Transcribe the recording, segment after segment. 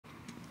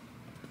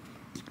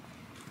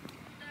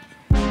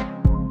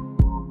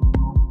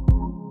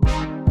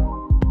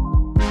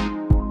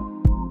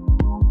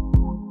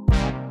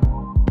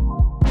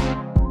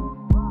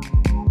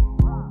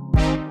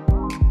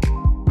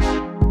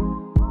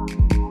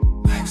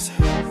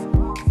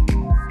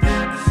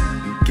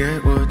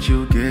get what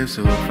you give,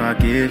 so if I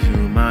give you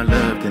my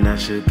love, then I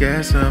should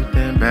get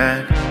something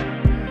back.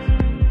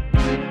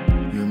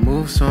 You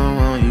move so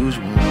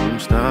unusual, I'm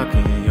stuck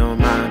in your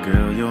mind,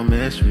 girl. Your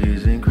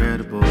mystery's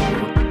incredible.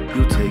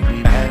 You take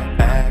me back.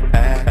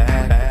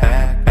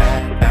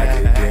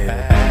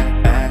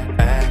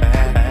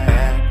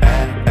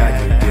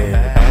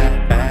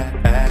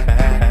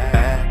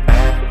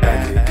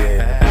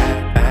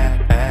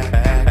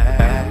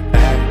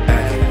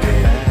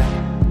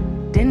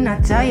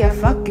 Tell ya,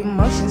 fuck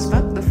emotions,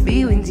 fuck the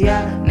feelings,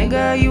 yeah.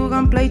 Nigga, you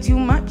gon' play too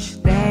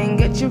much, then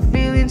get your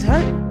feelings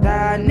hurt.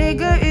 That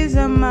nigga is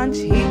a munch,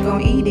 he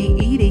gon' eat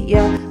it,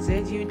 yeah.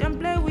 Said you don't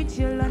play with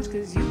your lunch,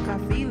 cause you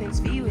got feelings,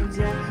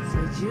 yeah.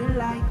 Said you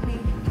like me,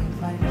 can't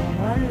find no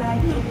one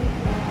like you.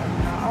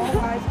 Now all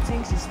wife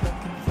thinks she's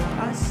looking for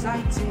a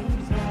sighting,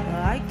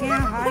 but I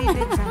can't hide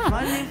it, I'm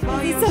falling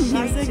for your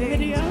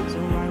sighting. So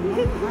I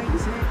won't fight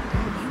it,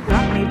 you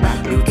got me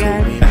back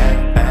again.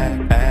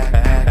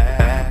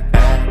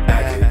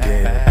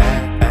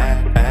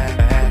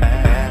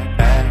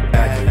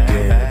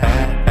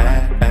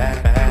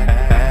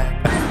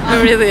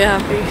 I'm really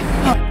happy.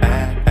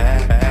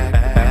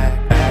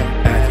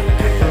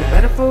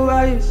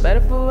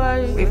 Better for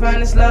us, we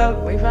find this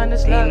love, ain't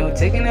no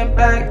taking it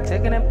back,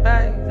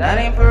 that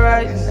ain't for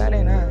us,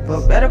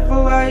 but better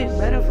for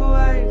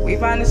us, we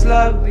find this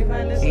love, ain't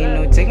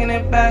no taking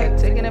it back,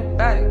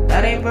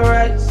 that ain't for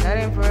us,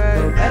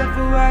 but better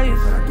for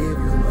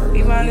us,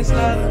 we find this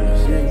love,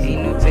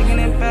 ain't no taking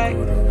it back,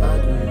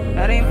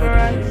 that ain't for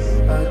us,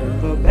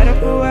 but better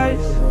for us,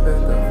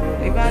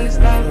 we find this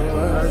love,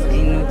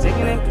 ain't no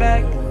taking it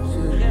back,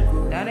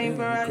 that ain't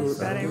for us,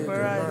 that ain't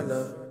for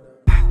us.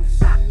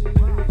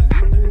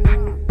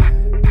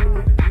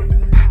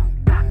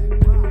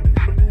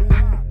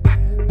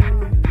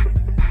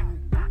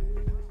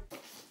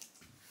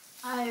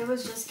 I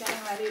was just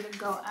getting ready to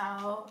go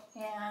out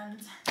and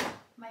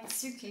my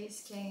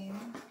suitcase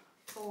came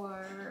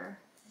for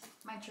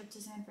my trip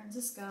to San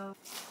Francisco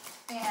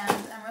and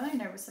I'm really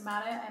nervous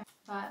about it,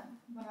 but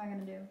what am I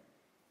gonna do?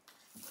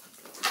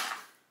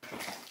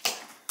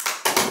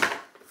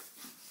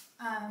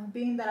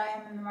 Being that I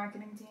am in the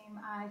marketing team,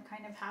 I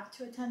kind of have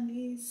to attend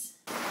these.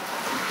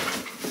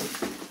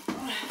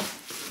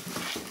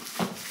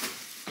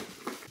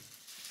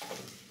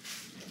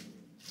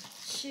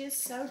 She is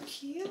so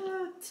cute.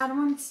 I had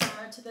one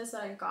similar to this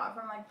that I got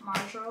from like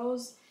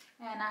Marshalls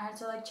and I had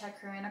to like check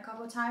her in a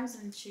couple times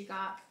and she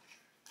got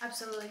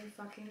absolutely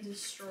fucking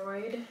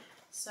destroyed.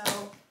 So,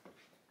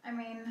 I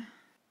mean,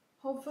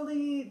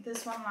 hopefully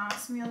this one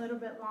lasts me a little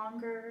bit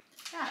longer.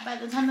 Yeah, by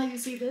the time that you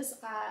see this,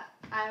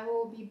 I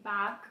will be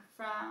back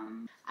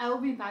from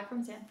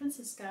San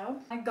Francisco.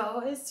 My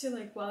goal is to,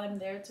 like, while I'm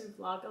there, to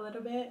vlog a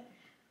little bit,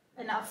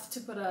 enough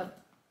to put a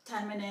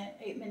 10-minute,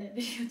 8-minute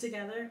video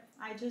together.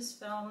 I just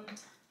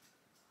filmed,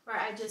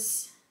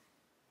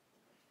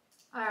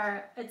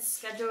 it's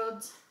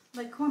scheduled,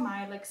 like, who am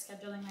I, like,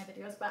 scheduling my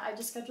videos, but I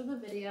just scheduled a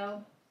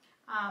video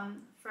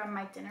from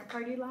my dinner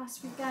party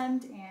last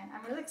weekend and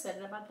I'm really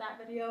excited about that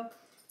video.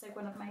 It's like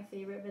one of my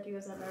favorite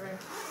videos I've ever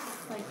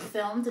like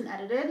filmed and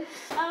edited.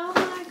 Oh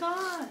my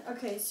god.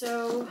 Okay,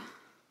 so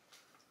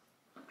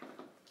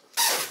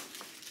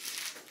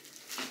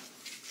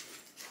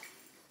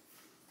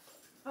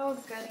oh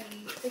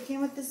goody. It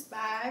came with this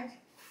bag.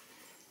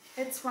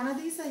 It's one of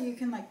these that you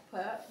can like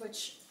put,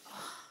 which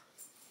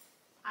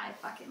I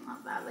fucking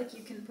love that. Like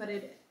you can put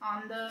it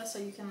on so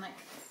you can like,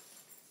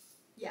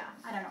 yeah,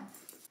 I don't know.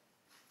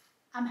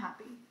 I'm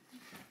happy.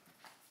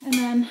 And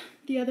then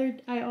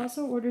I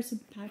also ordered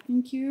some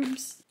packing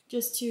cubes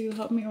just to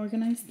help me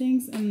organize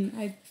things and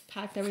I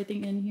packed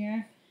everything in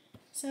here.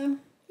 So,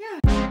 yeah.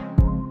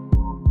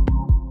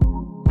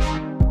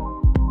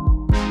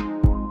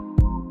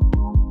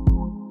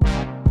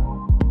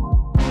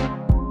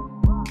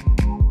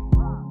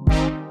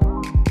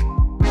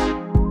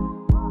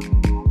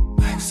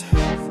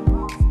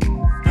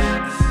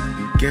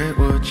 You get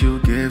what you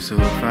give, so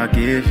if I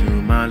give you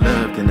my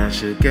love, then I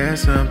should get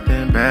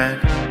something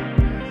back.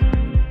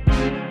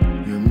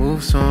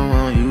 Move so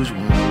unusual,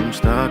 I'm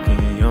stuck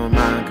in your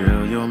mind,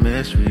 girl. Your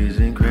mystery's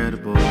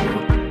incredible.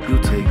 You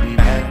take me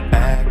back.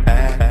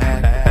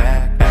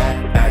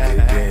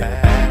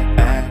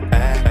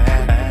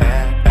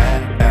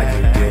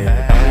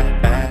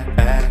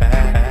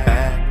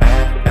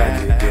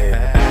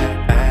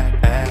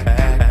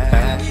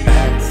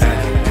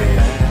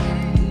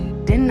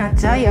 Didn't I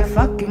tell ya,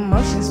 fuck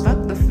emotions,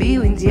 fuck the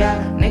feelings, yeah.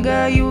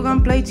 Nigga, you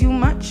gon' play too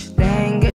much, then